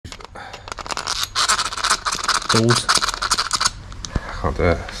Balls. I can't do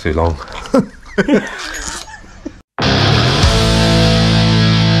it, it's too long.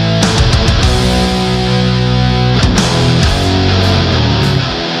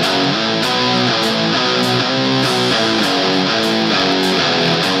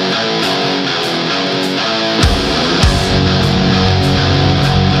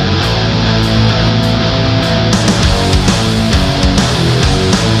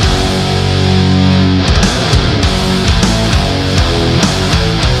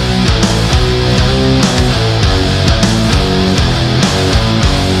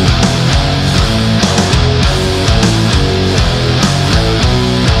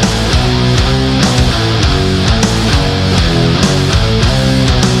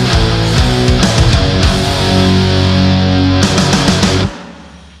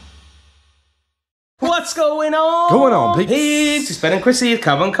 What's going on? Going on, peeps? It's Ben and Chrissy of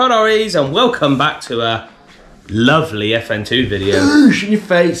Cowabunga, Archies, and welcome back to a lovely FN2 video. Oosh, in your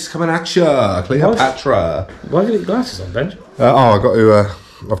face, coming at ya, Cleopatra. Why have you got your glasses on, Benj? I've got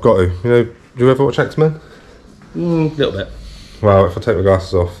to. You know, do you ever watch X-Men? A little bit. Well, if I take my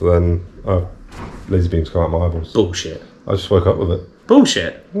glasses off, then laser beams come out my eyeballs. Bullshit. I just woke up with it.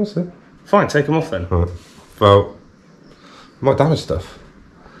 Bullshit. That's it. Fine, take them off then. Right. Well, I might damage stuff.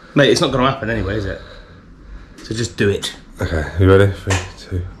 Mate, it's not going to happen anyway, is it? So just do it. Okay, you ready? 3,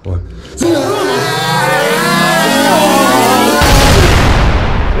 2, 1.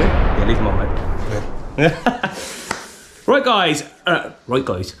 Yeah, leave them on, mate. Yeah. Right, guys.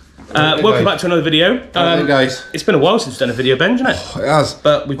 Welcome back to another video. Hey, guys. It's been a while since we've done a video, Benj, hasn't it? It has.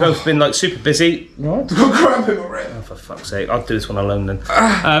 But we've both been like super busy. Right. Got cramp in my rib. Oh, for fuck's sake. I'll do this one alone then.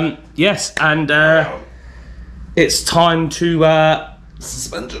 Yes, and it's time to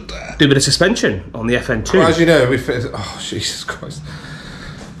Suspension there. do a bit of suspension on the FN2. Well, as you know, we fit. Oh, Jesus Christ.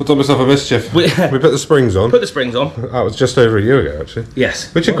 I've done myself a mischief. We put the springs on. Put the springs on. That was just over a year ago, actually.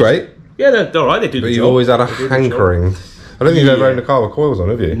 Yes. Which are great. Yeah, they're alright, they do the But job. you've always had a hankering. I don't think you've ever owned a car with coils on,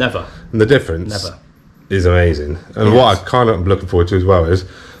 have you? Never. And the difference is amazing. And what I kind of am looking forward to as well is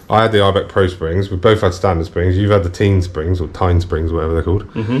I had the Ibec Pro springs. We both had standard springs. You've had the teen springs or Tyne springs, whatever they're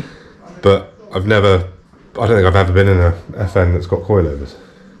called. But I don't think I've ever been in a FN that's got coilovers.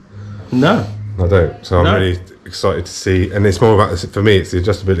 No. I don't. So I'm really excited to see. And it's more about, for me, it's the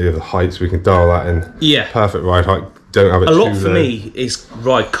adjustability of the heights. We can dial that in. Yeah. Perfect ride height. Don't have it too low. A lot for me is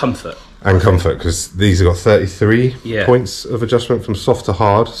ride comfort. And comfort, because these have got 33 points of adjustment from soft to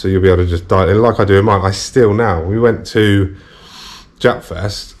hard, so you'll be able to just dial in like I do in mine. We went to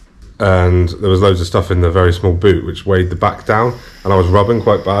Japfest and there was loads of stuff in the very small boot which weighed the back down, and I was rubbing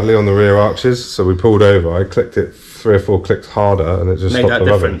quite badly on the rear arches, so we pulled over, I clicked it 3 or 4 clicks harder and it just stopped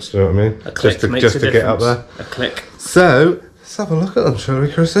the rubbing. Do you know what I mean? A click just to get up there. A click. So let's have a look at them, shall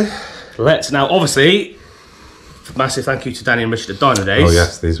we, Chrissy? Let's. Now obviously, massive thank you to Danny and Richard at Dynodaze. Oh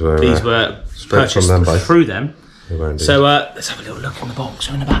yes, these were purchased from them through them. So let's have a little look in the box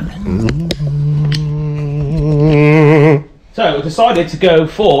or in the back then. So we decided to go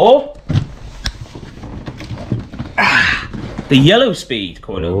for the YellowSpeed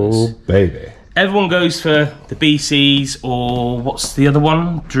Coilovers. Oh baby. Everyone goes for the BCs, or what's the other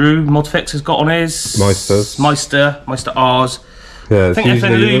one? Drew Modfix has got on his Meister R's. Yeah, I think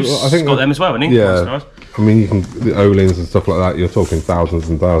FN2's got them as well, hasn't he? Yeah. I mean, you can the Olins and stuff like that. You're talking thousands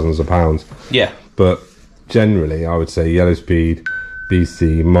and thousands of pounds. Yeah. But generally, I would say YellowSpeed,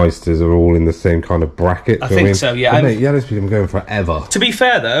 BC, Meisters are all in the same kind of bracket. I think so. Yeah. Mate, YellowSpeed, I'm going forever. To be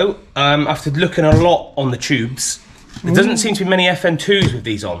fair though, after looking a lot on the tubes, there doesn't seem to be many FN2s with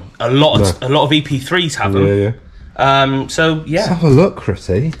these on. A lot of EP3s have them. Yeah. So yeah. Let's have a look,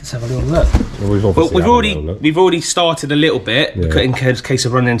 Chrissy. Let's have a little look. Well, we've already started a little bit in case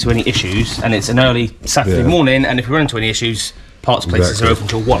of running into any issues, and it's an early Saturday morning, and if we run into any issues, parts places are open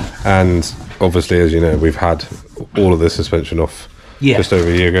till 1. And obviously, as you know, we've had all of the suspension off just over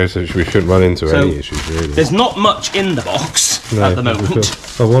a year ago, so we shouldn't run into any issues really. There's not much in the box at the moment.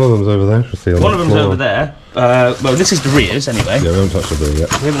 Oh, one of them's over there. One of them's over there. Well, this is the rears anyway. Yeah, we haven't touched the rear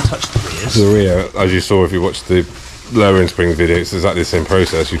yet. We haven't touched the rears. The rear, as you saw if you watched the lowering springs video, it's exactly the same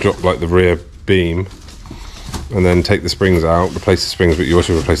process. You drop like the rear beam and then take the springs out, replace the springs, but you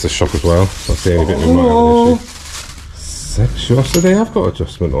also replace the shock as well. That's the only bit we might have an issue. Sexual, so they have got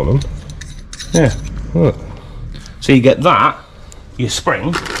adjustment on them. Yeah. Look. So you get that, your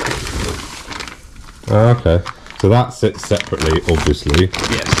spring. Okay. So that sits separately, obviously.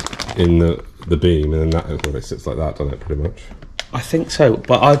 Yes. In the beam, and then that is where it sits like that, doesn't it, pretty much? I think so,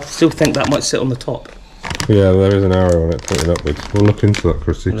 but I still think that might sit on the top. Yeah, there is an arrow on it pointing upwards. We'll look into that,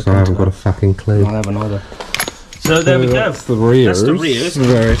 Chrissy, because I haven't got a fucking clue. I haven't either. So there we go. That's the rears. That's the rears.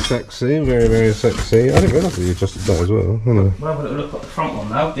 Very sexy, very, very sexy. I didn't realise you adjusted that as well. We'll have a little look at the front one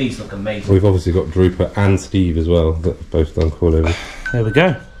now. These look amazing. We've obviously got Drooper and Steve as well, that have both done coilovers. There we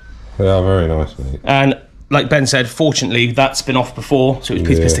go. They are very nice, mate. And like Ben said, fortunately that's been off before, so it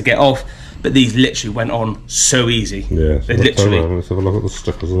was piece to get off. But these literally went on so easy. Yeah, they literally. Let's have a look at the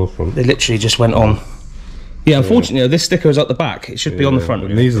stickers on the front. They literally just went on. Yeah, unfortunately, this sticker is at the back. It should be on the front.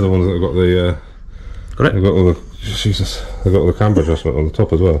 And these are the ones that have got the. Got it. They've got all the. Jesus, they've got all the camber adjustment on the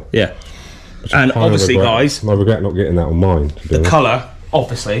top as well. Yeah. And obviously, guys, I regret not getting that on mine. The colour,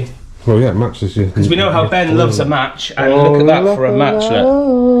 obviously. Well, yeah, it matches you. Because we know how Ben loves a match, and look at that for a match.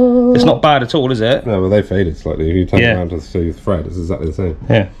 Look. It's not bad at all, is it? No, well, they faded slightly. If you turn around to see the thread, it's exactly the same.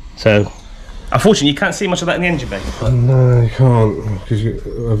 Yeah. So, unfortunately, you can't see much of that in the engine bay. No, you can't. Because,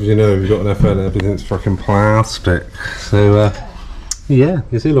 as you know, you've got an FN, everything's fucking plastic. So, yeah,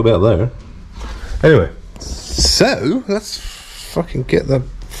 you see a little bit up there. Anyway, so let's fucking get the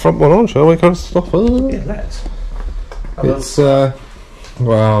front one on, shall we? Kind of stop it. Yeah, let's. It's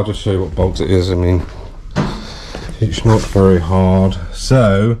well, I'll just show you what bolts it is. I mean, it's not very hard.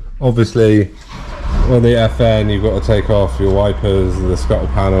 So obviously on the FN you've got to take off your wipers, the scuttle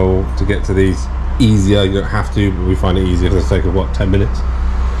panel to get to these easier. You don't have to, but we find it easier. It's take what, 10 minutes.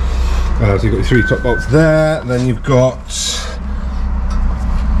 So you've got your 3 top bolts there, then you've got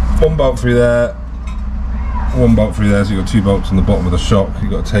 1 bolt through there, 1 bolt through there, so you've got 2 bolts on the bottom of the shock.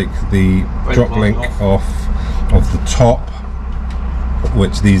 You've got to take the drop link off of the top,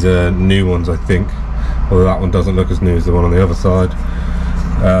 which these are new ones, I think, although that one doesn't look as new as the one on the other side.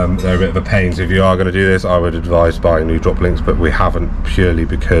 They're a bit of a pain, so if you are going to do this, I would advise buying new drop links, but we haven't, purely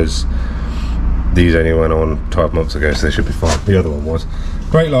because these only went on 12 months ago, so they should be fine. The other one was.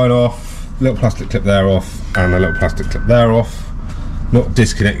 Brake line off, little plastic clip there off, and a little plastic clip there off. Not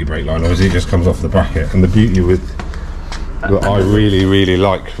disconnect your brake line, obviously it just comes off the bracket. And the beauty with that I really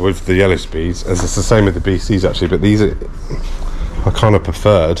like with the YellowSpeeds, as it's the same with the BCs actually, but these are I kind of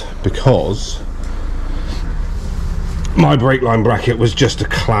preferred because my brake line bracket was just a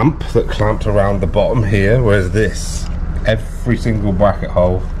clamp that clamped around the bottom here, whereas this, every single bracket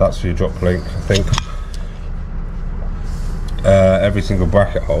hole, that's for your drop link, I think. Every single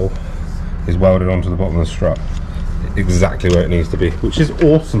bracket hole is welded onto the bottom of the strut, exactly where it needs to be, which is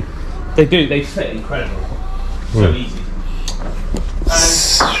awesome. They do, they fit incredible. So easy.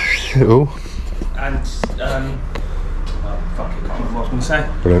 And oh, fuck, I can't remember what I was going to say.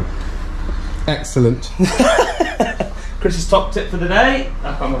 Brilliant. Excellent. Chris's top tip for the day. I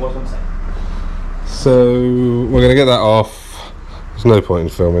can't remember what I was going to say. So we're going to get that off. There's no point in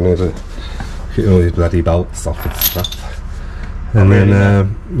filming, is it? Getting all these bloody bolts off and stuff. And then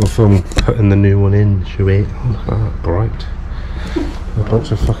we'll film putting the new one in, shall we? Oh, that bright. A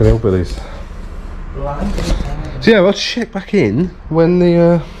bunch of fucking hillbillies. So yeah, we'll check back in when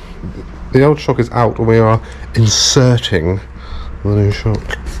the old shock is out and we are inserting the new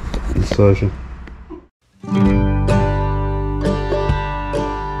shock. Insertion.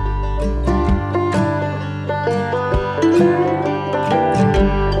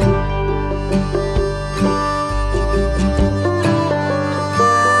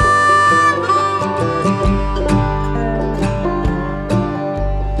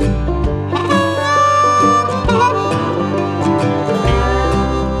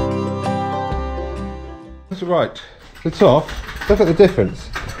 Right, it's off. Look at the difference.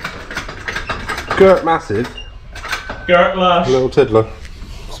 Girt massive. Girt lush. Little tiddler.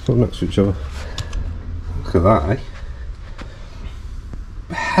 Let's put them next to each other. Look at that,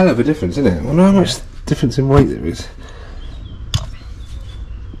 eh? Hell of a difference, isn't it? I wonder how much difference in weight there is.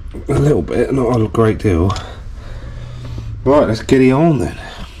 A little bit, not a great deal. Right, let's get it on then.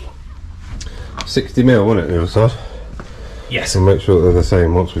 60mm, wasn't it, the other side? Yes. And make sure that they're the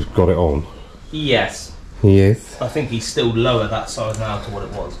same once we've got it on. Yes. Yes. I think he's still lower that size now to what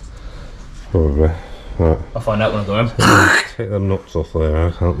it was. Probably. Right. I'll find out when I go home. Take them nuts off there. I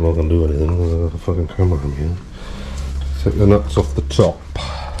can't log and do anything with a fucking camera in here. Take the nuts off the top.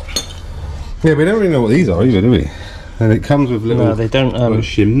 Yeah, we don't really know what these are either, do we? And it comes with little, they don't, little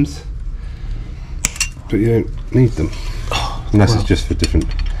shims, but you don't need them unless it's just for different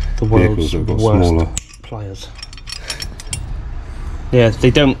vehicles that have got smaller pliers. Yeah, they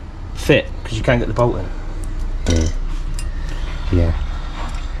don't fit because you can't get the bolt in. Yeah.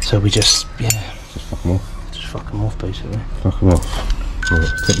 So we just fuck them off. Just fuck them off, basically. Fuck them off. Right,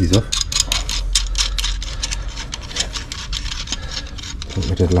 take these off. Like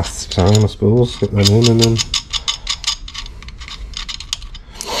we did last time, I suppose. Get them in and then.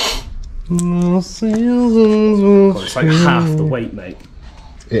 God, it's like half the weight, mate.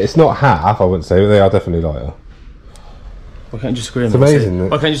 It's not half, I wouldn't say, but they are definitely lighter. Why can't you just agree with me? It's amazing.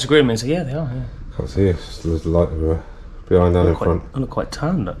 Why can't you just agree with me and say, yeah, they are, yeah. Can't see it, just there's light everywhere. Behind and in front. I look quite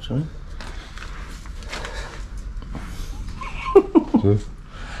tanned, actually.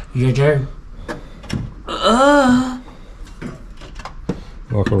 You do.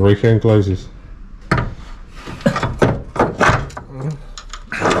 Like a weekend closes.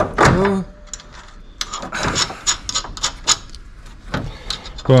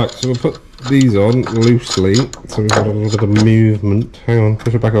 Right, so we'll put these on loosely, so we've got a little bit of movement. Hang on,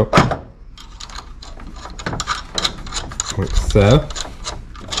 push it back up. Like so.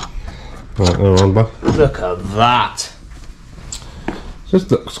 Right, they're on, bud. Look at that.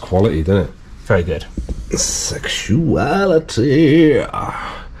 Just looks quality, doesn't it? Very good. Sexuality.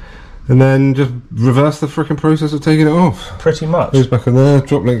 And then just reverse the freaking process of taking it off. Pretty much. Goes back in there,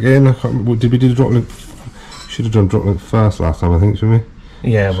 drop link in. I can't remember, did we do the drop link? Should have done drop link first last time, I think, shouldn't we?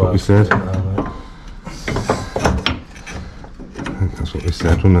 Yeah, that's what we said. I think that's what we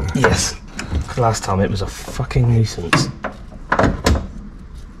said, wasn't it? Yes. Last time it was a fucking nuisance.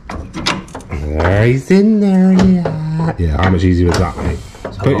 He's in there, yeah. Yeah, how much easier was that, mate?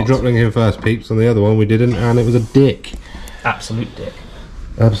 So put your drop link in first, peeps. On the other one we didn't, and it was a dick. Absolute dick.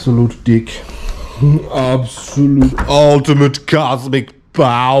 Absolute dick. Absolute ultimate cosmic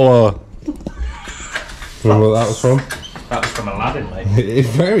power. Remember what that was from? That was from Aladdin, mate. It's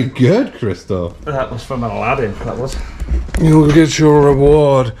very good, Christoph. That was from Aladdin, that was. You'll get your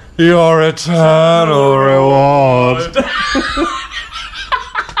reward. Your eternal reward.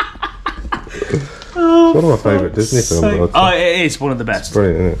 It's one of my favourite Disney films. Oh, it is one of the best. It's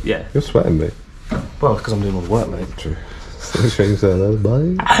brilliant, isn't it? Yeah. You're sweating, mate. Well, because I'm doing all the work, mate. True. Change that,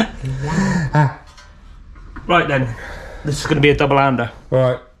 buddy. Right then, this is going to be a double-hander.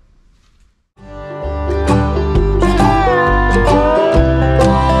 Right.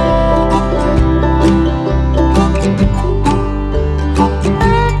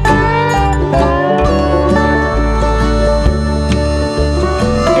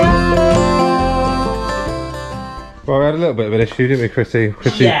 Well, we had a little bit of an issue, didn't we, Chrissy?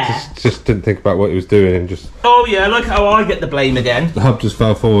 Chrissy just didn't think about what he was doing and just... Oh yeah, like how I get the blame again. The hub just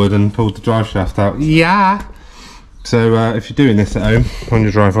fell forward and pulled the drive shaft out. Yeah! So if you're doing this at home, on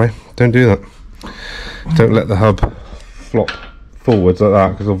your driveway, don't do that. Don't let the hub flop forwards like that,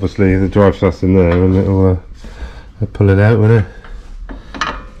 because obviously the drive shaft's in there and it'll pull it out, won't it?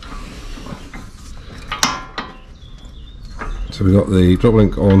 So we got the drop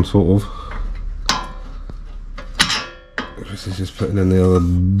link on, sort of. Chris is just putting in the other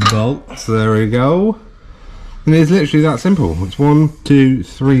bolts. There we go. And it's literally that simple. It's 1, 2,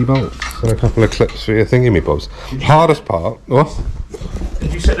 3 bolts and a couple of clips for your thingy-me-bobs. Hardest part. What?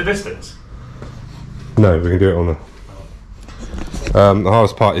 Did you set the distance? No, we can do it on the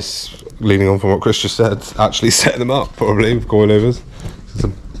hardest part is, leaning on from what Chris just said, actually setting them up probably with coilovers. It's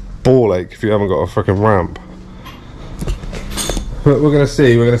a ball ache if you haven't got a freaking ramp. But we're going to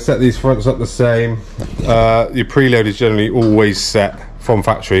see, we're going to set these fronts up the same. Your preload is generally always set from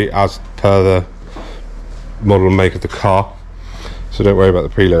factory as per the model and make of the car. So don't worry about the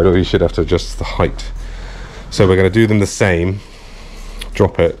preload, or you should have to adjust the height. So we're going to do them the same,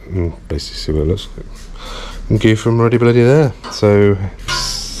 drop it, and basically see what it looks like. And go from ready bloody there. So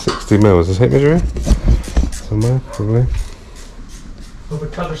 60 mils, is the tape measure in? Somewhere, probably. Over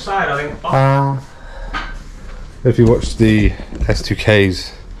the other side, I think. If you watch the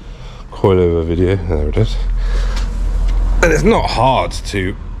S2K's coilover video, there it is. And it's not hard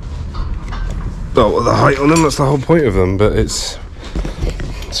to belt the height on them, that's the whole point of them, but it's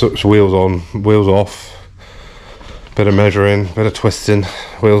sort of wheels on, wheels off, bit of measuring, bit of twisting,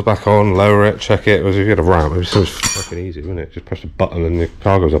 wheels back on, lower it, check it. Whereas if you had a ramp, it was so fucking easy, wouldn't it? Just press a button and the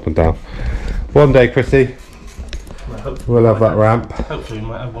car goes up and down. One day, Chrissy, we'll have that ramp. Hopefully we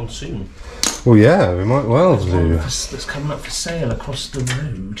might have one soon. Well, yeah, we might well do. That's coming up for sale across the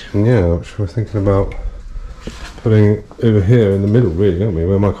road. Yeah, which we're thinking about putting it over here in the middle, really, aren't we?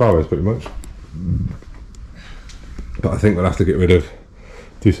 Where my car is, pretty much. But I think we'll have to get rid of,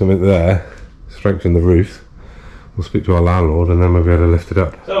 do something there, strengthen the roof. We'll speak to our landlord and then we'll be able to lift it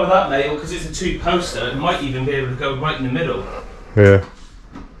up. So with that, mate, because it's a two-poster, it might even be able to go right in the middle. Yeah.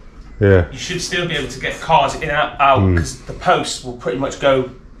 Yeah. You should still be able to get cars in and out because the posts will pretty much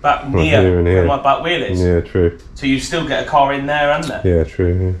go back near here and here. where my back wheel is. Yeah, true. So you still get a car in there and there. Yeah,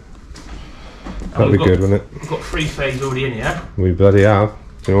 true. Yeah. That'd be good, wouldn't it? We've got 3 phase already in here. We bloody have.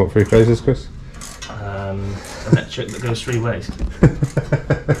 Do you know what 3 phase is, Chris? Electric that goes 3 ways.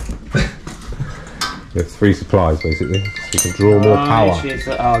 You have 3 supplies, basically, so you can draw more power.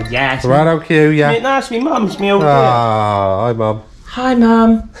 Oh, yes. Right, okay, yeah. No, it's me mum's, me old Ah, hi, Mum. Hi,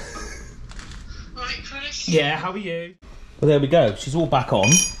 Mum. Right, Chris? Yeah, how are you? Well, there we go. She's all back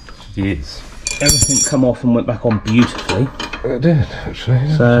on. She is. Everything come off and went back on beautifully. It did, actually.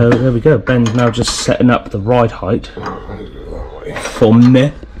 Yeah. So there we go. Ben's now just setting up the ride height for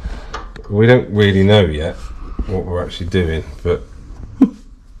me. We don't really know yet what we're actually doing, but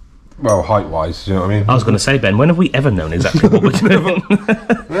well, height-wise, you know what I mean. I was going to say, Ben, when have we ever known exactly what we're doing?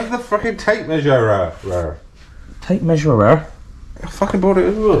 Where's the fucking tape measurer? Tape measurer? I fucking bought it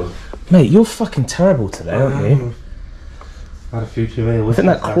as well. Mate, you're fucking terrible today, aren't you? Had a few too many. I think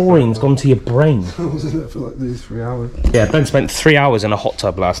that chlorine's gone to your brain. I was in there for like these 3 hours. Yeah, Ben spent 3 hours in a hot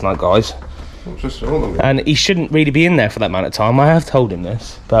tub last night, guys. Just all of it. And he shouldn't really be in there for that amount of time. I have told him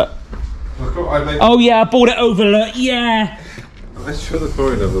this, but... I oh yeah, I bought it over, look, yeah! I made sure the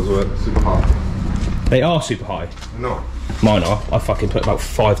chlorine levels weren't super high. They are super high. No. Mine are. I fucking put about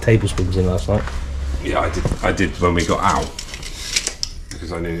 5 tablespoons in last night. Yeah, I did when we got out.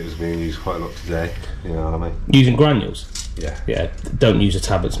 Because I knew it was being used quite a lot today. You know what I mean? Using granules? Yeah. Yeah, don't use the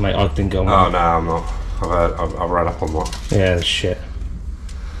tablets, mate. I've been going. Oh, no, I'm not. I've read up on that. Yeah, that's shit.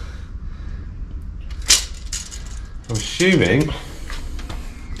 I'm assuming.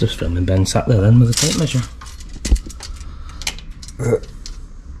 Just filming Ben sat there then with a tape measure.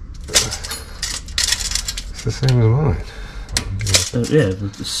 It's the same as mine. Yeah,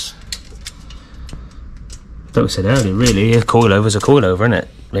 it's, like we said earlier, really, a coilover's a coilover, isn't it?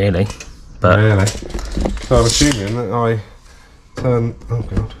 Really. But really. So I'm assuming that I turn. Oh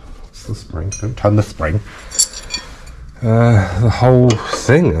god, it's the spring. Don't turn the spring. The whole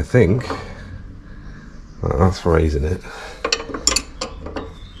thing, I think. Well, that's raising it.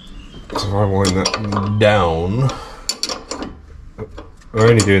 So if I wind that down. We're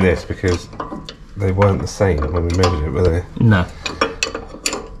only doing this because they weren't the same when we measured it, were they? No.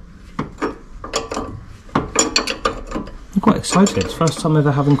 I'm quite excited. It's the first time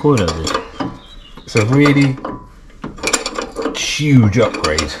ever having coilovers. It's a really huge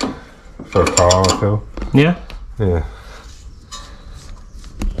upgrade for a car, I feel. Yeah? Yeah.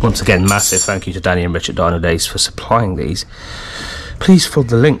 Once again, massive thank you to Danny and Rich at Dynodaze for supplying these. Please follow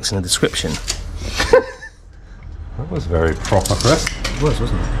the links in the description. That was very proper, Chris. It was,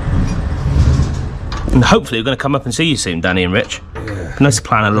 wasn't it? And hopefully we're going to come up and see you soon, Danny and Rich. Yeah. Nice to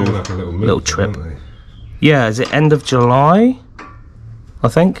plan a little, like a little trip. Yeah, is it end of July? I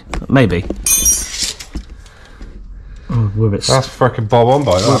think? Maybe. Oh, we're a bit that's fucking bob on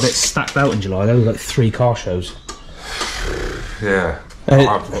by that. We're a bit stacked out in July. There was like 3 car shows. Yeah. I've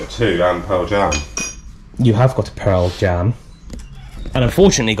got 2 and Pearl Jam. You have got a Pearl Jam. And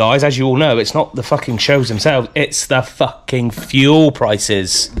unfortunately, guys, as you all know, it's not the fucking shows themselves, it's the fucking fuel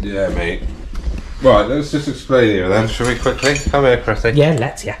prices. Yeah, mate. Right, let's just explain here then, shall we quickly? Come here, Chrissy. Yeah,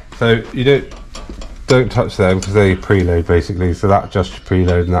 let's, yeah. So, you don't touch them because they preload basically, so that just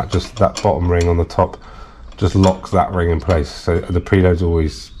preload and that bottom ring on the top just locks that ring in place. So the preload's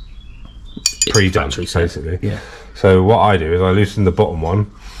always pre-done, basically. Yeah. So what I do is I loosen the bottom one,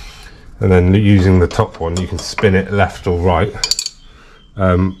 and then using the top one, you can spin it left or right,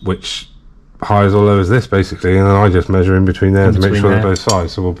 which highs or lowers this basically, and then I just measure in between there to make sure they're both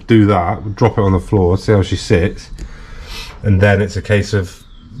sides. So we'll do that, we'll drop it on the floor, see how she sits, and then it's a case of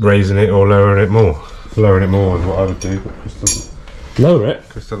raising it or lowering it more. Lowering it more is what I would do, but Chris doesn't. Lower it?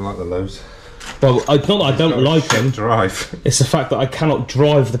 Chris doesn't like the lows. Well, it's not that I don't like them. Drive. It's the fact that I cannot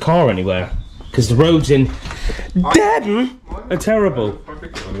drive the car anywhere because the roads in Devon are terrible. I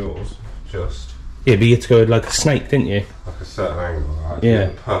picked it on yours, just. Yeah, but you had to go like a snake, didn't you? Like a certain angle. Like yeah.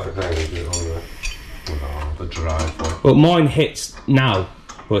 The perfect angle to do it on the driveway. Well, mine hits now.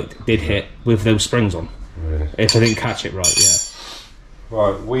 Well, it did hit with those springs on. Really? If I didn't catch it right, yeah.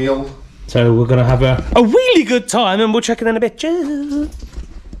 Right, wheel. So we're gonna have a really good time, and we'll check it in a bit. Cheers.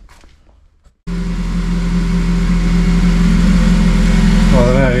 Well, I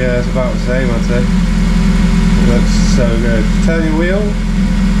don't know, yeah, it's about the same, I'd say. It looks so good. Turn your wheel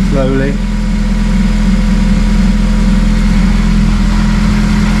slowly.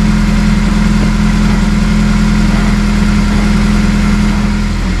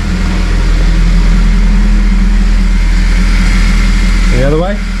 The other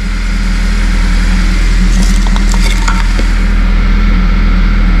way.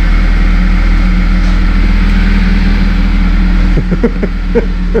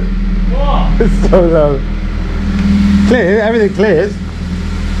 What? It's so low. Clear, everything clears.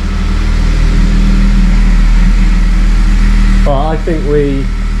 Alright, I think we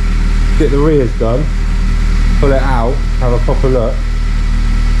get the rears done, pull it out, have a proper look,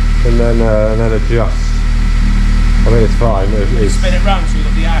 and then adjust. I mean, it's fine. It's spin it round so you've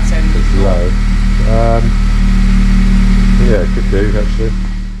got the arse end. It's low. Yeah, could do actually.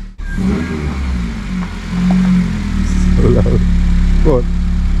 low. Go on.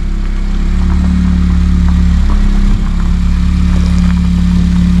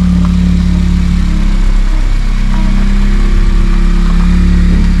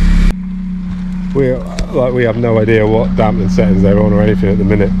 We have no idea what dampening settings they're on or anything at the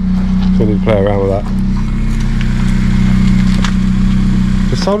minute, so we need to play around with that.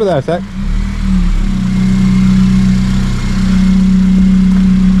 Just hold it there a sec.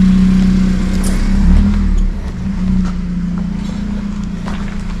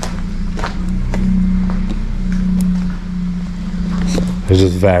 It's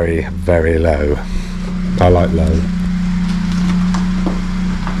just very, very low. I like low.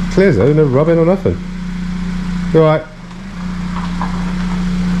 Clear though, no rubbing or nothing. You alright?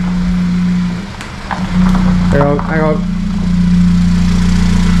 Hang on, hang on.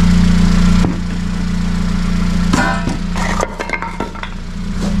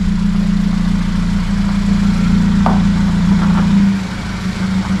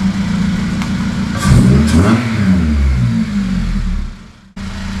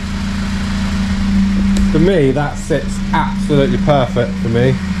 For me, that sits absolutely perfect for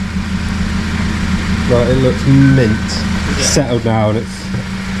me. Right, it looks mint. Yeah. Settled now and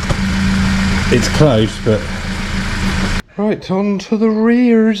it's close, but right, on to the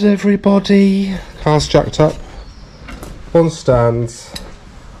rears, everybody. Car's jacked up on stands,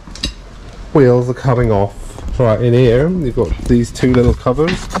 wheels are coming off. Right, in here you've got these two little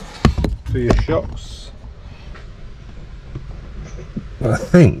covers for your shocks. I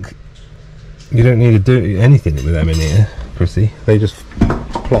think you don't need to do anything with them in here, Chrissy. They just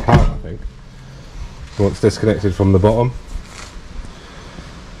plop out, I think, once disconnected from the bottom.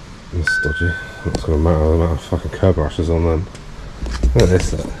 It's dodgy. What's going to matter? The amount of fucking curb brushes on them. Look at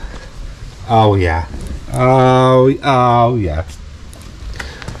this. Look. Oh yeah. Oh yeah.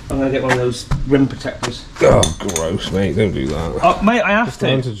 I'm going to get one of those rim protectors. Oh, gross, mate. Don't do that. Oh, mate, I have just to.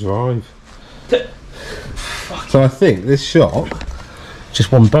 Learn to drive. So I think this shock,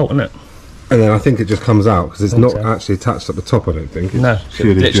 just one bolt, isn't it? and then I think it just comes out because it's not actually attached at the top. I don't think. It's no,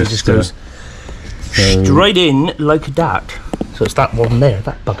 it literally just goes straight in like that. So it's that one there,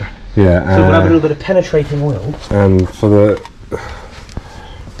 that bugger. Yeah. So we'll have a little bit of penetrating oil. And for the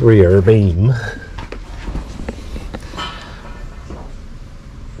rear beam,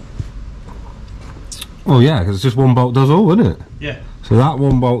 well, yeah, because it's just one bolt does all, isn't it? Yeah. So that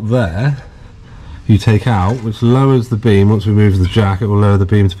one bolt there, you take out, which lowers the beam. Once we move the jack, it will lower the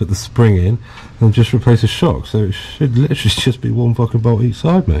beam to put the spring in, and just replace the shock. So it should literally just be one fucking bolt each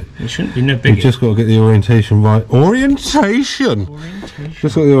side, mate. It shouldn't be no bigger. You've just got to get the orientation right. Orientation!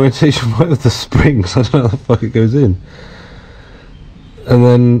 Just got the orientation right with the springs. I don't know how the fuck it goes in. And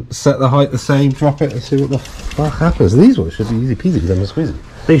then set the height the same, drop it, and see what the fuck happens. These ones should be easy peasy, lemon squeezy.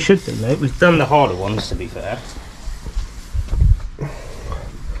 They should be, mate. We've done the harder ones, to be fair.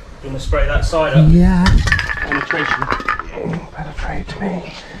 Do you want to spray that side up? Yeah. Penetration. Oh, penetrate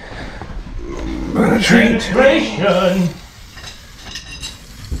me. Penetrate. Penetration.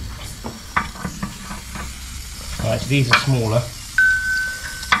 Right, so these are smaller.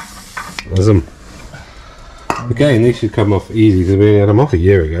 There's them. Again, these should come off easy because we only had them off a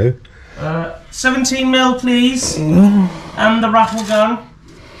year ago. 17mm, please. And the rattle gun.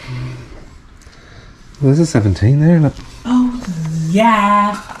 There's a 17 there, look. Oh,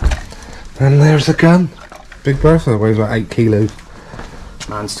 yeah. And there's a gun. Big breath, that weighs about 8 kilos.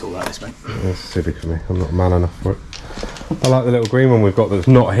 Man's tall, that is, mate. That's too big for me. I'm not man enough for it. I like the little green one we've got that's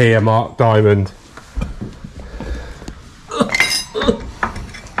not here, marked diamond. Oh,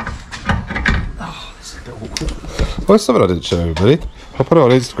 this is a bit awkward. Well, it's something I didn't show everybody. I put it on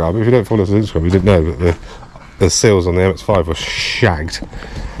Instagram. If you don't follow us on Instagram, you didn't know that the seals on the MX-5 were shagged.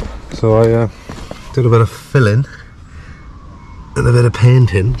 So I did a bit of filling and a bit of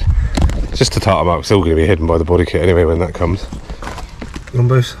painting. Just to tartar mark, still going to be hidden by the body kit anyway when that comes. On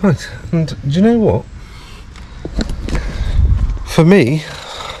both sides. And do you know what? For me,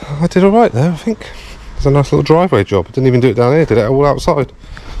 I did alright there, I think. It was a nice little driveway job. I didn't even do it down here, did it all outside.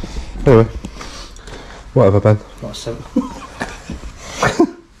 Anyway. Whatever, Ben. Not a 7.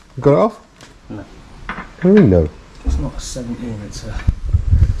 You got it off? No. What do you mean no? It's not a 17, it's a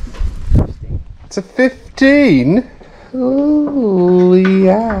 15. It's a 15? Oh,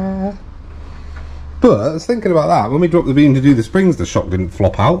 yeah. But I was thinking about that. When we dropped the beam to do the springs, the shock didn't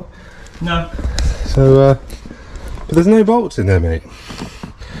flop out. No. So, but there's no bolts in there, mate.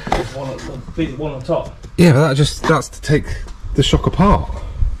 There's one, the big one on top. Yeah, but that's to take the shock apart.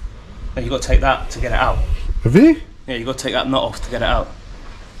 No, you've got to take that to get it out. Have you? Yeah, you've got to take that nut off to get it out.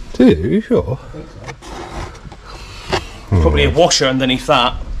 Do you? Are you sure? I think so. Probably a washer underneath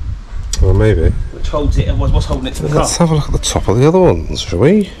that. Well, maybe. Which holds it, what's holding it to the car? Let's have a look at the top of the other ones, shall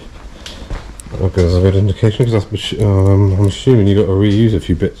we? Okay, there's a good indication because I'm assuming you've got to reuse a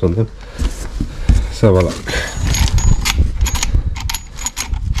few bits on them. Let's have a look.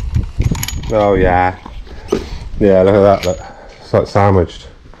 Oh yeah. Yeah, look at that, look. It's like sandwiched.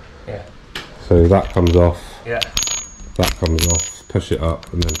 Yeah. So that comes off. Yeah. That comes off, push it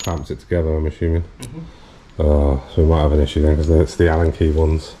up and then clamps it together, I'm assuming. So we might have an issue then because it's the Allen key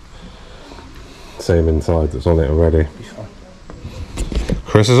ones. Same inside that's on it already.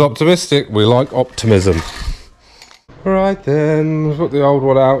 Chris is optimistic, we like optimism. Right then, we've got the old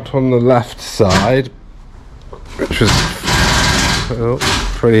one out on the left side, which was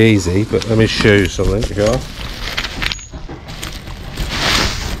pretty easy, but let me show you something, guys.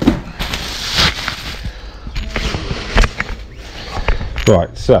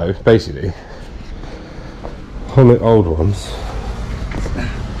 Right, so basically, on the old ones,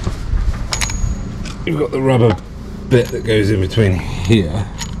 you've got the rubber bit that goes in between here.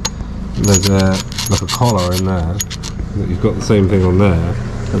 There's like a collar in there. You've got the same thing on there,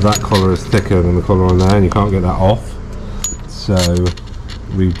 but that collar is thicker than the collar on there, and you can't get that off. So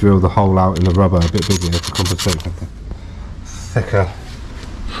we drilled the hole out in the rubber a bit bigger to compensate for the thicker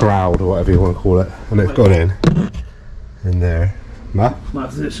shroud or whatever you want to call it, and it's gone in there. Might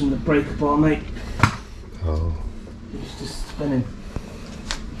have to do some of the breaker bar, mate. Oh. It's just spinning.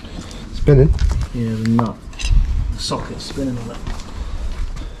 Spinning? Yeah, the nut. The socket's spinning on it.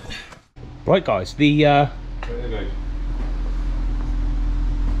 Right, guys, the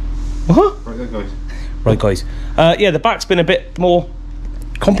What? Right, guys. Yeah, the back's been a bit more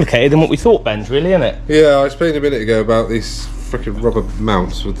complicated than what we thought, Benj, really, isn't it? Yeah, I explained a minute ago about these freaking rubber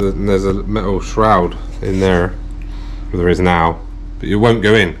mounts with and there's a metal shroud in there. Well, there is now. But it won't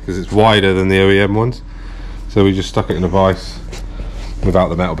go in because it's wider than the OEM ones, so we just stuck it in a vise without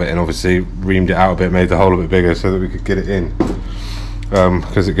the metal bit and obviously reamed it out a bit, made the hole a bit bigger so that we could get it in,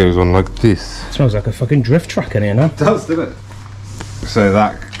 because it goes on like this. It smells like a fucking drift track in here now. It does, doesn't it? So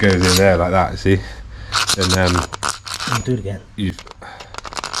that goes in there like that, see, and then I'll do it again. You've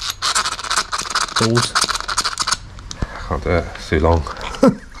balls. I can't do it, it's too long.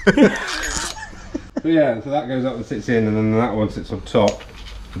 But yeah, so that goes up and sits in, and then that one sits on top,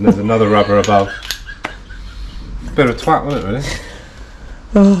 and there's another rubber above. Bit of a twat, wasn't it, really?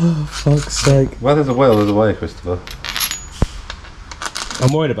 Oh, fuck's sake. Where there's a will, there's a way, Christopher.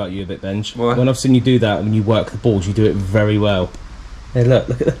 I'm worried about you a bit, Benj. Why? When I've seen you do that, when you work the balls, you do it very well. Hey, look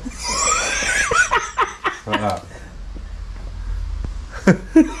at that. Like that.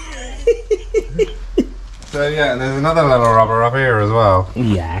 So yeah, and there's another little rubber up here as well.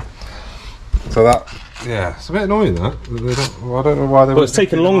 Yeah. So that, yeah, it's a bit annoying that. They don't, I don't know why they. Well, it's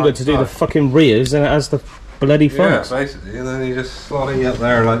taken longer to do the fucking rears than it has the bloody fronts. Yeah, basically, and then you just slot it up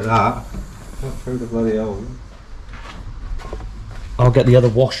there like that, through the bloody hole. I'll get the other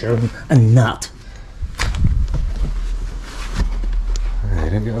washer and nut. Yeah,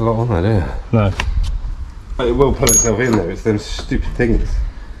 you don't get a lot on there, do you? No. But it will pull itself in there. It's them stupid things.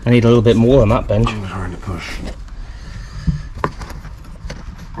 I need a little bit more on that, Benj. I'm trying to push.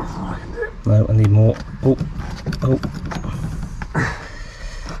 That's all I can do. No, I need more. Oh.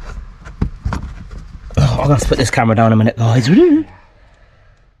 I'm gonna have to put this camera down a minute, guys. Let's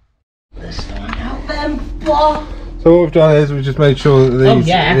start out then, boy. So what we've done is we've just made sure that these... Oh,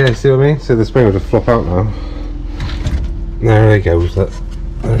 yeah. Yeah, see what I mean? So the spring will just flop out now. There he goes.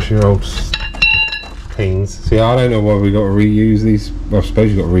 There's your old things. See, I don't know why we got to reuse these. Well, I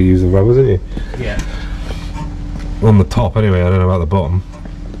suppose you've got to reuse the rubbers, haven't you? Yeah. On the top anyway, I don't know about the bottom.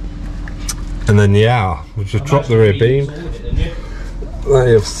 And then yeah, we've just dropped the rear beam.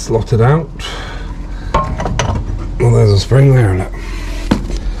 They have slotted out. Well, there's a spring there, look.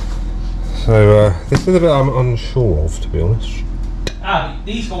 So this is a bit I'm unsure of, to be honest. Ah,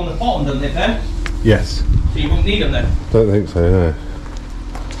 these go on the bottom, don't they, Ben? Yes. So you won't need them then? Don't think so, no.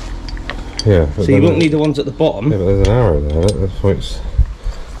 Yeah. So you won't need the ones at the bottom? Yeah, but there's an arrow there that points.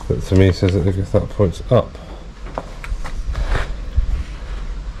 That to me says that that points up.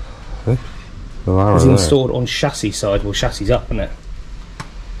 See? The arrow It's there. installed on chassis side. Well, chassis up, isn't it?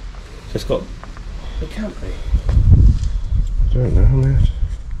 So it's got. It can't be. I don't know, mate.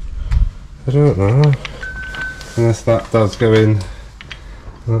 I don't know. Unless that does go in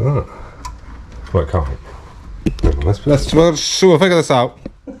like that. Well, it can't. We'll figure this out.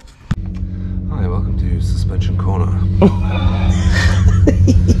 Hi, welcome to Suspension Corner.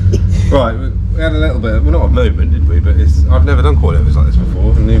 Right, we had a little bit, well, not a moment, did we? But I've never done coilovers like this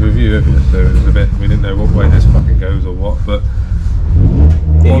before, and neither of you have yet, so it was a bit, we didn't know what way this fucking goes or what, but...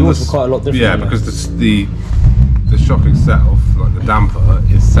 Yeah, yours were quite a lot different. Yeah, because the the shock itself, like the damper,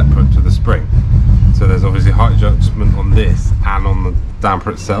 is separate to the spring. So there's obviously height adjustment on this and on the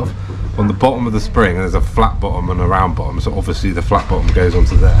damper itself. On the bottom of the spring there's a flat bottom and a round bottom, so obviously the flat bottom goes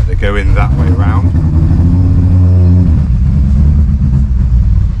onto there. They go in that way round.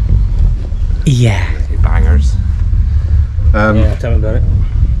 Yeah. Bangers. Yeah, tell me about it.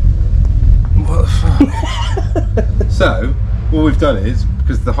 What the fuck? So what we've done is,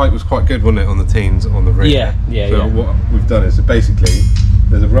 because the height was quite good, wasn't it, on the teens on the ring? Yeah, yeah, so yeah. what we've done is, so basically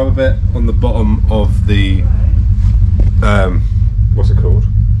there's a rubber bit on the bottom of the what's it called?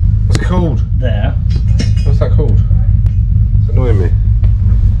 What's it called? There. What's that called? It's annoying me.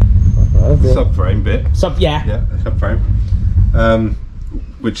 The subframe bit. Yeah, Subframe.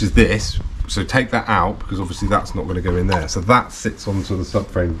 Which is this. So take that out, because obviously that's not going to go in there. So that sits onto the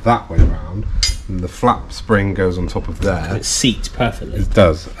subframe that way around, and the flap spring goes on top of there. It seats perfectly. It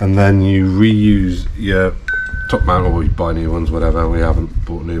does. And then you reuse your top mount, or you buy new ones, whatever. We haven't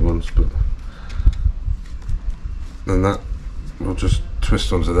bought new ones, but then that will just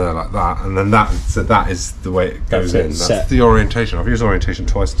twist onto there like that, and then that is the way it goes in. That's the orientation. I've used orientation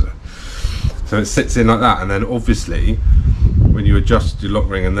twice today. So it sits in like that, and then obviously when you adjust your lock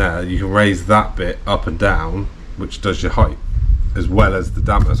ring in there, you can raise that bit up and down, which does your height as well as the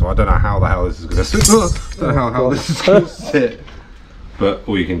damper. So I don't know how the hell this is going to sit. I don't know how this is going to sit. But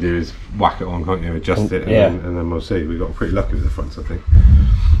all you can do is whack it on, can't you? Adjust it, and then we'll see. We got pretty lucky with the fronts, I think.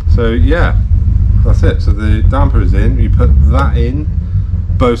 So yeah, that's it. So the damper is in. You put that in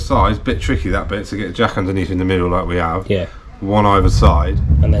both sides. Bit tricky that bit to get a jack underneath in the middle, like we have. Yeah. One either side,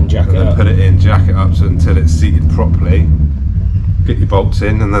 and then jack it up. Put it in, jack it up until it's seated properly. Get your bolts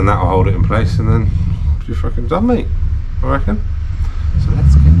in, and then that'll hold it in place, and then you're fucking done, mate. I reckon. So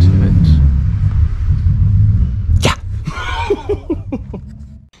let's get to it. Yeah.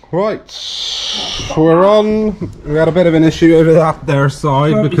 Right, we're on. We had a bit of an issue over that there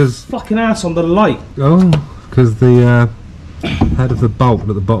side because fucking ass on the light. Oh, because the head of the bolt at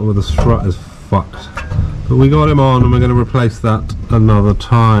the bottom of the strut is fucked. But we got him on, and we're going to replace that another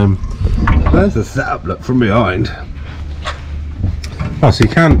time. There's the setup look from behind. Oh, so you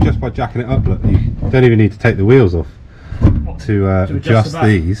can, just by jacking it up, look, you don't even need to take the wheels off to adjust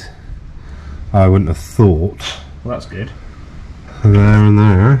these. I wouldn't have thought. Well, that's good. There and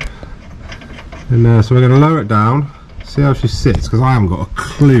there. And so we're going to lower it down, see how she sits, because I haven't got a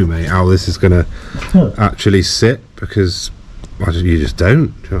clue, mate, how this is going to actually sit, because you just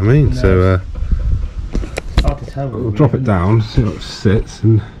don't, do you know what I mean? No. So hard to tell, we'll drop it down, see how it sits,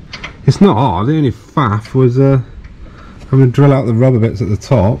 and it's not hard. The only faff was having to drill out the rubber bits at the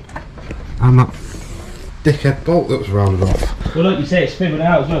top and that dickhead bolt that was rounded off. Well, like you say, it's figured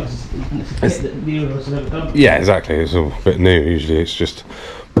out as well, because it's a kit that neither of us have ever done. Yeah, exactly. It's all a bit new. Usually it's just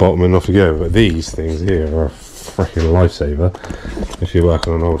bottoming off to go, but these things here are a freaking lifesaver if you're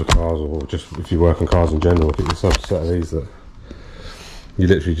working on older cars, or just if you work on cars in general. Get yourself a set of these that you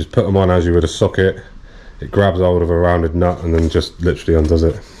literally just put them on as you would a socket. It grabs hold of a rounded nut and then just literally undoes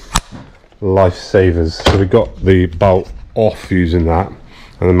it. Lifesavers. So we got the bolt off using that,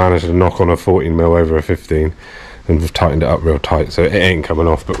 and then managed to knock on a 14mm over a 15 and we've tightened it up real tight, so it ain't coming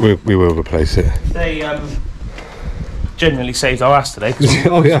off, but we will replace it. They genuinely saved our ass today.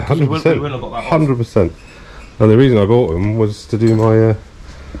 Oh yeah, 100%. We wouldn't have got that 100%. And the reason I bought them was to do my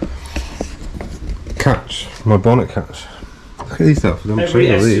catch, my bonnet catch. Look at these stuff. Every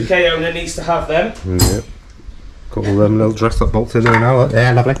SUK owner needs to have them. Yep. Got all them little dressed up bolts in there now. Look.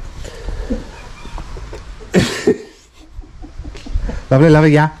 Yeah, lovely.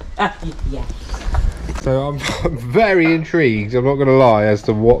 Lovely, yeah. Yeah. So I'm very intrigued, I'm not going to lie, as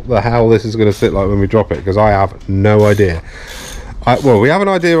to what the hell this is going to sit like when we drop it, because I have no idea. Well, we have an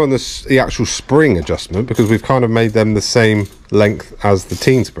idea on the actual spring adjustment, because we've kind of made them the same length as the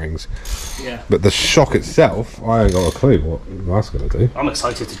teen springs. Yeah. But the shock itself, I ain't got a clue what that's going to do. I'm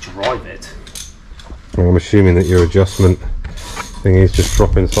excited to drive it. I'm assuming that your adjustment thing is just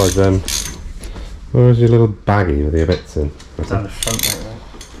drop inside them. Where's your little baggie with the bits in? Down the front, right?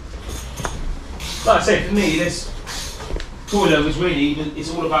 Like I say, for me, this coilovers really, it's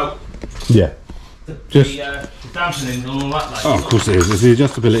all about the dampening and all that. Like, oh, of course it is. It's the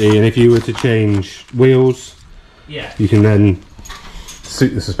adjustability, and if you were to change wheels, you can then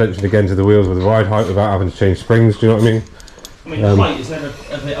suit the suspension again to the wheels with the ride height without having to change springs. Do you know what I mean? I mean, the height is never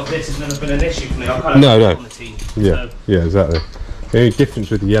of this has never been an issue for me. I'm kind of on the team. Yeah, so. Yeah, exactly. The only difference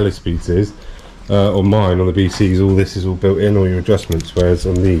with the YellowSpeeds is, on mine, on the BCs, all this is all built in, all your adjustments, whereas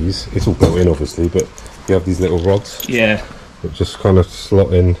on these, it's all built in obviously, but you have these little rods. Yeah. That just kind of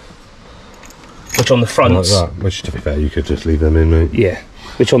slot in. Which on the front. Like that. Which, to be fair, you could just leave them in, mate. Yeah.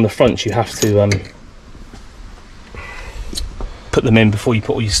 Which on the front you have to put them in before you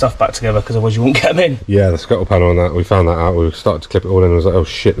put all your stuff back together, because otherwise you won't get them in. Yeah, the scuttle panel on that, we found that out. We started to clip it all in and was like, oh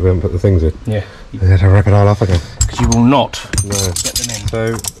shit, we haven't put the things in. Yeah. We had to rip it all off again. Because you will not get them in.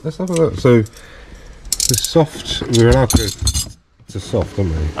 So, let's have a look. So, the soft, we were allowed to go to soft,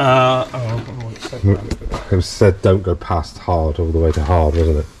 weren't we? It was said don't go past hard all the way to hard,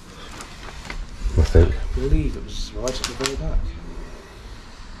 wasn't it? I think. I believe it was right at the very back.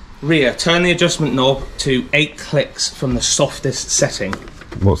 Rear, turn the adjustment knob to 8 clicks from the softest setting.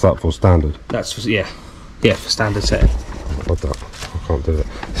 What's that for, standard? That's for, yeah, for standard setting. What that? I can't do that.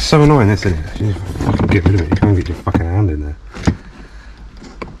 It's so annoying, isn't it? You fucking get rid of it, you can't get your fucking hand in there.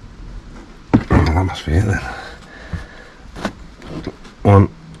 Oh, that must be it then. One.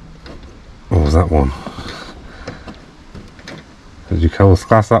 What was that one? Did you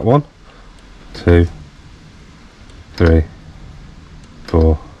class that one? 2, 3,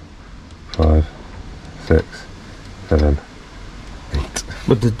 4, 5, 6, 7, 8.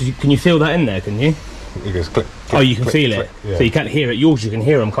 But can you feel that in there, can you? It goes click, click, oh, you can click, feel click, it. yeah. So you can't hear it. Yours, you can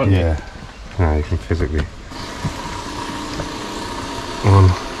hear them, can't you? Yeah. No, you can physically. 1,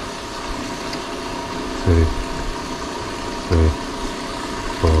 2, 3,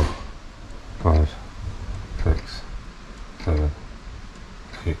 4, 5, 6, 7,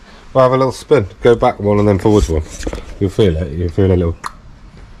 8. Well, have a little spin. Go back one and then forwards one. You'll feel it. You'll feel a little.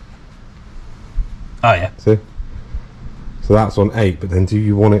 Oh yeah. See? So that's on 8, but then do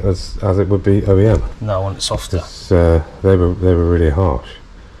you want it as it would be OEM? No, I want it softer. They were really harsh.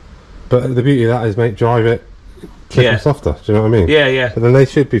 But the beauty of that is, mate, drive it, click them softer. Do you know what I mean? Yeah, yeah. But then they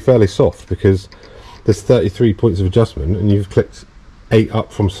should be fairly soft because there's 33 points of adjustment, and you've clicked 8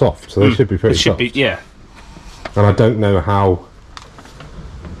 up from soft, so they should be pretty soft. Yeah. And I don't know how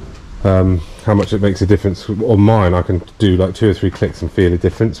much it makes a difference. On mine, I can do like 2 or 3 clicks and feel a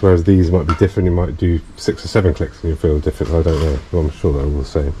difference, whereas these might be different. You might do 6 or 7 clicks and you feel a difference. I don't know. Well, I'm sure they're all the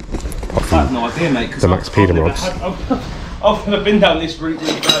same. I have no idea, mate. The Max Pedal rods. I've never been down this route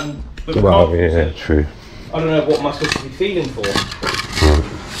with well, yeah, true. I don't know what am I supposed to be feeling for.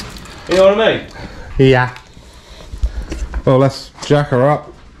 You know what I mean? Yeah. Well, let's jack her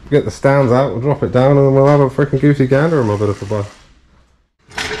up, get the stands out, we'll drop it down, and then we'll have a freaking goosey gander in my bit of a bar.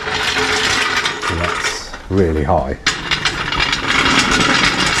 That's really high.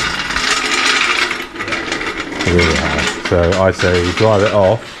 Really high. So I say drive it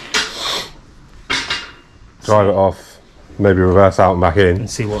off, maybe reverse out and back in. And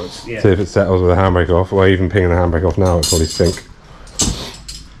see what's, See if it settles with the handbrake off, or even pinging the handbrake off now, it'll probably sink.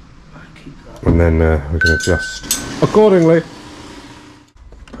 And then we can adjust accordingly.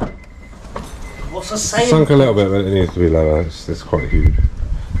 What's the same? Sunk a little bit, but it needs to be lower. It's quite huge.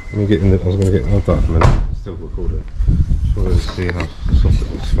 Let me get in. I was going to get that for a minute. Still recording. Just wanted to see how soft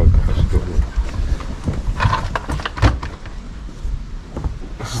it looks.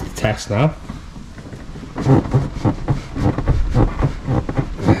 This is the test now.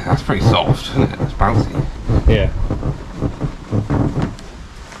 Yeah, that's pretty soft, isn't it? It's bouncy. Yeah.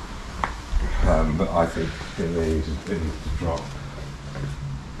 But I think it needs to drop.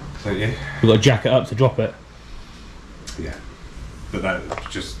 So yeah. We've got to jack it up to drop it. Yeah. But that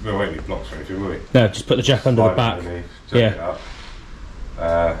just, there won't be blocks or anything, will we? No, just put the jack under the back. Jack it up.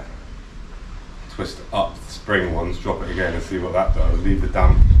 Twist up the spring ones, drop it again and see what that does. Leave the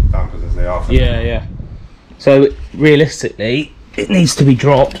dampers as they are. Yeah, yeah. So realistically, it needs to be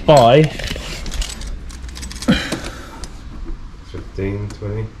dropped by 15,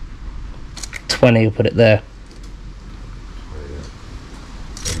 20. 20, we'll put it there.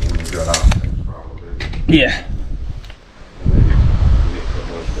 Yeah.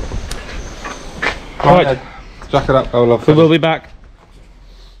 Right, jack it up. We'll be back.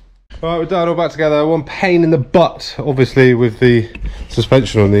 Right, we're done, all back together. One pain in the butt, obviously, with the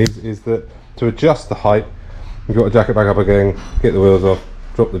suspension on these, is that to adjust the height, we've got to jack it back up again, get the wheels off,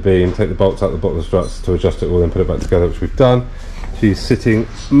 drop the beam, take the bolts out the bottom of the struts to adjust it all, then put it back together, which we've done. She's sitting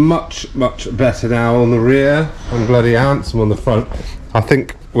much better now on the rear, on bloody ants, and on the front. I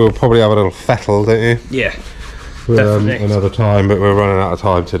think we'll probably have a little fettle, don't you? Yeah, definitely. Another time, but we're running out of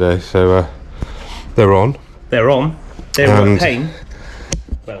time today, so they're on. They're on. They're a pain.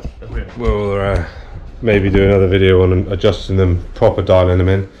 Well, we'll maybe do another video on adjusting them, proper dialing them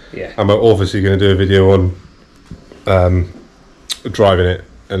in. Yeah. And we're obviously going to do a video on driving it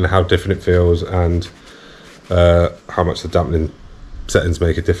and how different it feels, and how much the dampening settings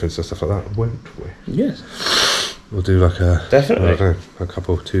make a difference and stuff like that, won't we? Yes. We'll do like a definitely I don't know, a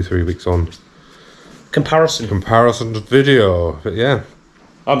couple, 2-3 weeks on comparison video. But yeah,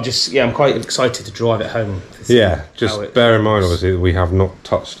 I'm quite excited to drive it home. Yeah, just bear in mind, obviously, that we have not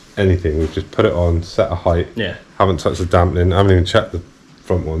touched anything. We've just put it on, set a height, Haven't touched the dampening. I haven't even checked the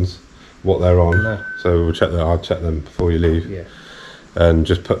front ones, what they're on. No. So we'll check that. I'll check them before you leave. Yeah. And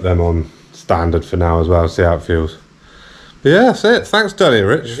just put them on standard for now as well. See how it feels. But yeah, that's it. Thanks, Danny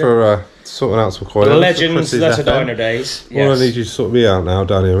Rich, for sorting out some coilovers. Legends. That's a Dynodaze. Yes. All I need you to sort me out now,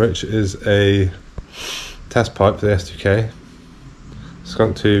 Danny Rich, is a test pipe for the S2K.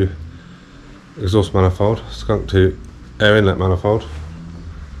 Skunk to exhaust manifold. Skunk to air inlet manifold.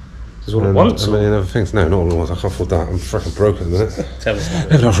 There's all a million other things. No, not all at once. I can't afford that. I'm freaking broken at the minute. Tell us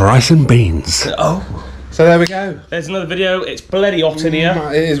I love rice and beans. Oh. So there we go. There's another video. It's bloody hot in here.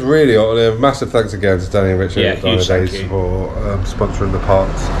 It is really hot in here. Massive thanks again to Danny and Richard at Dynodaze for sponsoring the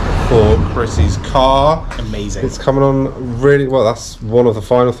parts for Chrissy's car. Amazing. It's coming on really well. That's one of the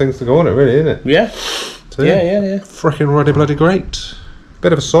final things to go on it, really, isn't it? Yeah. So, yeah. Freaking bloody great.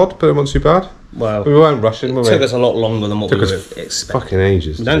 Bit of a sod, but it wasn't too bad. Well, we weren't rushing. It took us a lot longer than what we were expecting. Fucking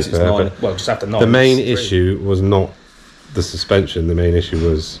ages. Just after 9. The main issue was not the suspension. The main issue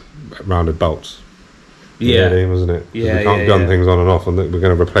was rounded bolts. Yeah, really, wasn't it? Yeah, we can't gun things on and off, and we're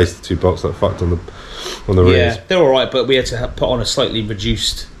going to replace the 2 bolts that fucked on the rears. Yeah, they're all right, but we had to put on a slightly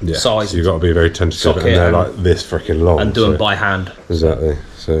reduced size. So you've got to be very tentative, and they're like this freaking long, and do them by hand. Exactly.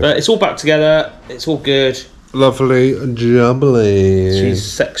 So, but it's all back together. It's all good. Lovely jubbly. She's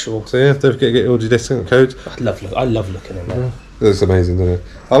sexual. So yeah, don't forget to get all your discount codes. I love looking in there. It looks amazing, doesn't it?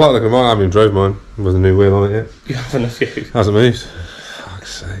 I like looking at mine. I haven't even drove mine with a new wheel on it yet. You haven't a few. Hasn't moved.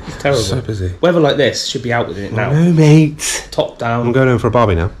 Fuck's sake. It's terrible. So busy. Weather like this should be out with it now. No, mate. Top down. I'm going home for a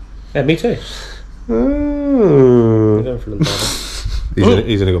barbie now. Yeah, me too. Oh. I'm going for a little barbie.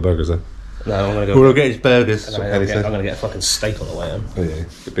 He's only got burgers though. No, I'm going to go. We'll get his burgers. I'm going to get a fucking steak on the way home. Oh yeah,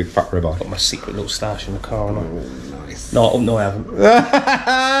 a big fat ribeye. Got my secret little stash in the car. Oh, nice. No, I haven't.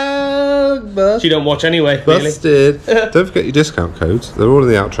 You don't watch anyway. Busted. Really. Don't forget your discount codes. They're all in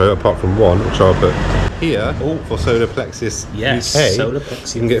the outro, apart from one, which I'll put here for Solar Plexus UK. Solar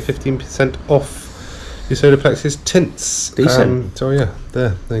Plexus. You can get 15% off your Solar Plexus tints. Decent. So yeah,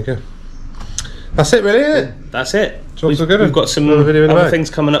 there you go. That's it, really, isn't it? That's it. We've got some other things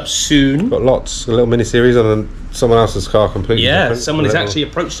coming up soon. Got lots, a little mini series on someone else's car completely different. Someone has actually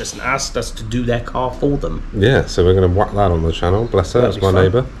approached us and asked us to do their car for them. Yeah, so we're going to whack that on the channel. Bless her, that's my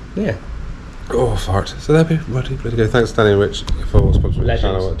neighbour. Yeah. Oh, fart. So there we go. Thanks, Danny and Rich, for sponsoring the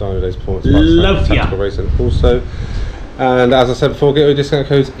channel at Dynodaze Points. Love ya. Also. And as I said before, get your discount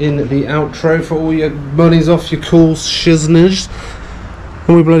codes in the outro for all your monies off your cool shizners.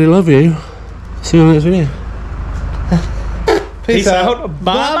 And we bloody love you. See you on the next video. Peace out.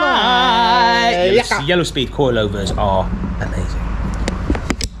 Bye. YellowSpeed Coilovers are amazing.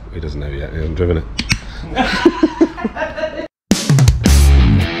 He doesn't know yet. He hasn't driven it.